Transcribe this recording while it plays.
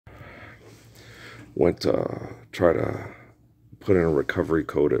went to try to put in a recovery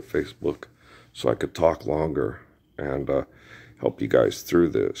code at Facebook so I could talk longer and help you guys through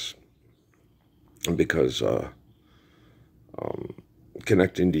this. Because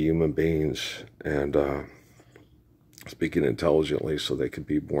connecting to human beings and speaking intelligently so they can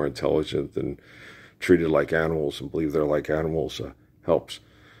be more intelligent than treated like animals and believe they're like animals helps.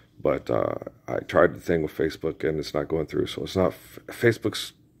 But I tried the thing with Facebook and it's not going through. So it's not,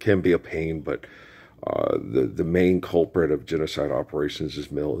 Facebook can be a pain, but the main culprit of genocide operations is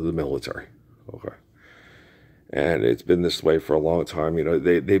the military. Okay. And it's been this way for a long time. You know,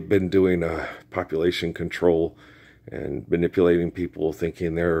 they've been doing population control and manipulating people,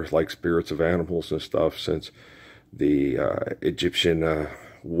 thinking they're like spirits of animals and stuff since the Egyptian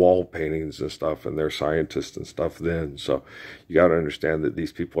wall paintings and stuff, and they're scientists and stuff then. So you got to understand that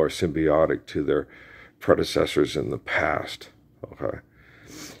these people are symbiotic to their predecessors in the past. Okay.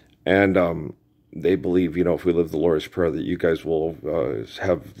 And they believe, you know, if we live the Lord's Prayer, that you guys will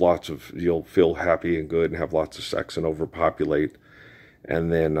have lots of, you'll feel happy and good and have lots of sex and overpopulate.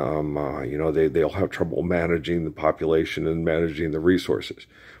 And then, you know, they'll have trouble managing the population and managing the resources.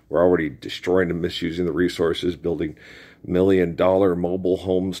 We're already destroying and misusing the resources, building $1 million mobile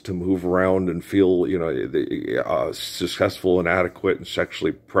homes to move around and feel, you know, successful and adequate and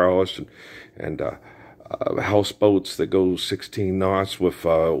sexually prowess, and houseboats that go 16 knots with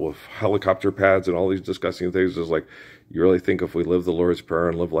helicopter pads and all these disgusting things. Is like, you really think if we live the Lord's Prayer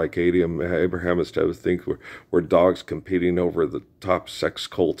and live like Abraham, instead of think we're dogs competing over the top sex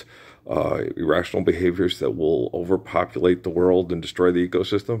cult, irrational behaviors that will overpopulate the world and destroy the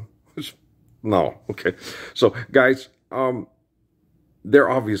ecosystem? No. Okay. So guys, they're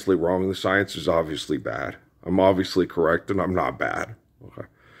obviously wrong. The science is obviously bad. I'm obviously correct and I'm not bad. Okay.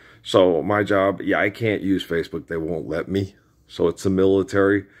 So my job, yeah, I can't use Facebook. They won't let me. So it's the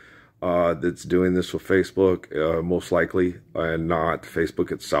military that's doing this with Facebook, most likely, and not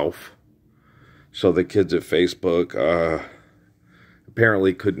Facebook itself. So the kids at Facebook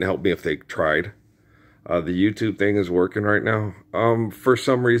apparently couldn't help me if they tried. The YouTube thing is working right now. For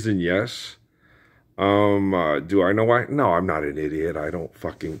some reason, yes. Do I know why? No, I'm not an idiot. I don't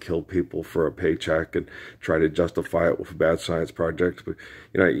fucking kill people for a paycheck and try to justify it with a bad science project. But,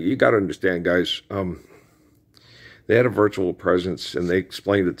 you know, you got to understand, guys, they had a virtual presence and they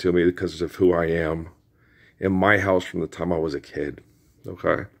explained it to me because of who I am in my house from the time I was a kid.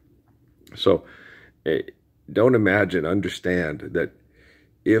 Okay. So don't imagine, understand that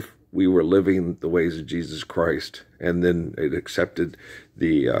if we were living the ways of Jesus Christ, and then it accepted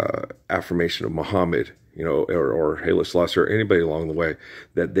the affirmation of Muhammad, you know, or Haile Selassie, or anybody along the way,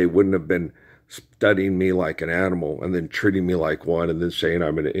 that they wouldn't have been studying me like an animal and then treating me like one and then saying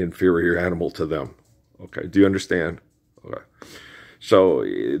I'm an inferior animal to them. Okay, do you understand? Okay. So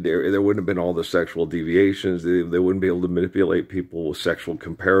there wouldn't have been all the sexual deviations. They wouldn't be able to manipulate people with sexual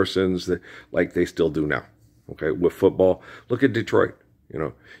comparisons like they still do now. Okay, with football, look at Detroit. You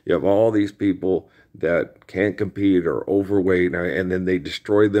know, you have all these people that can't compete or overweight, and then they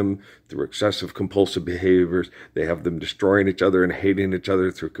destroy them through excessive compulsive behaviors. They have them destroying each other and hating each other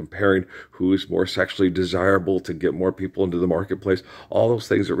through comparing who is more sexually desirable to get more people into the marketplace. All those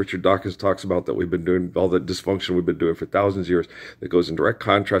things that Richard Dawkins talks about that we've been doing, all the dysfunction we've been doing for thousands of years, that goes in direct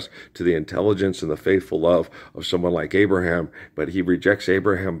contrast to the intelligence and the faithful love of someone like Abraham. But he rejects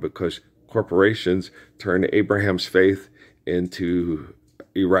Abraham because corporations turn Abraham's faith into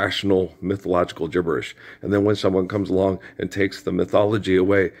irrational mythological gibberish. And then when someone comes along and takes the mythology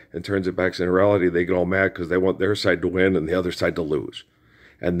away and turns it back into reality, they get all mad because they want their side to win and the other side to lose.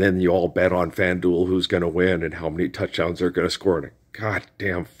 And then you all bet on FanDuel who's going to win and how many touchdowns they're going to score in a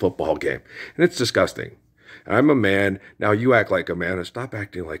goddamn football game. And it's disgusting. I'm a man. Now you act like a man and stop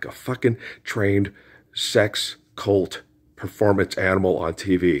acting like a fucking trained sex cult performance animal on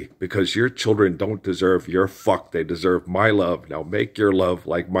TV, because your children don't deserve your fuck. They deserve my love. Now make your love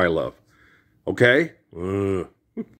like my love. Okay?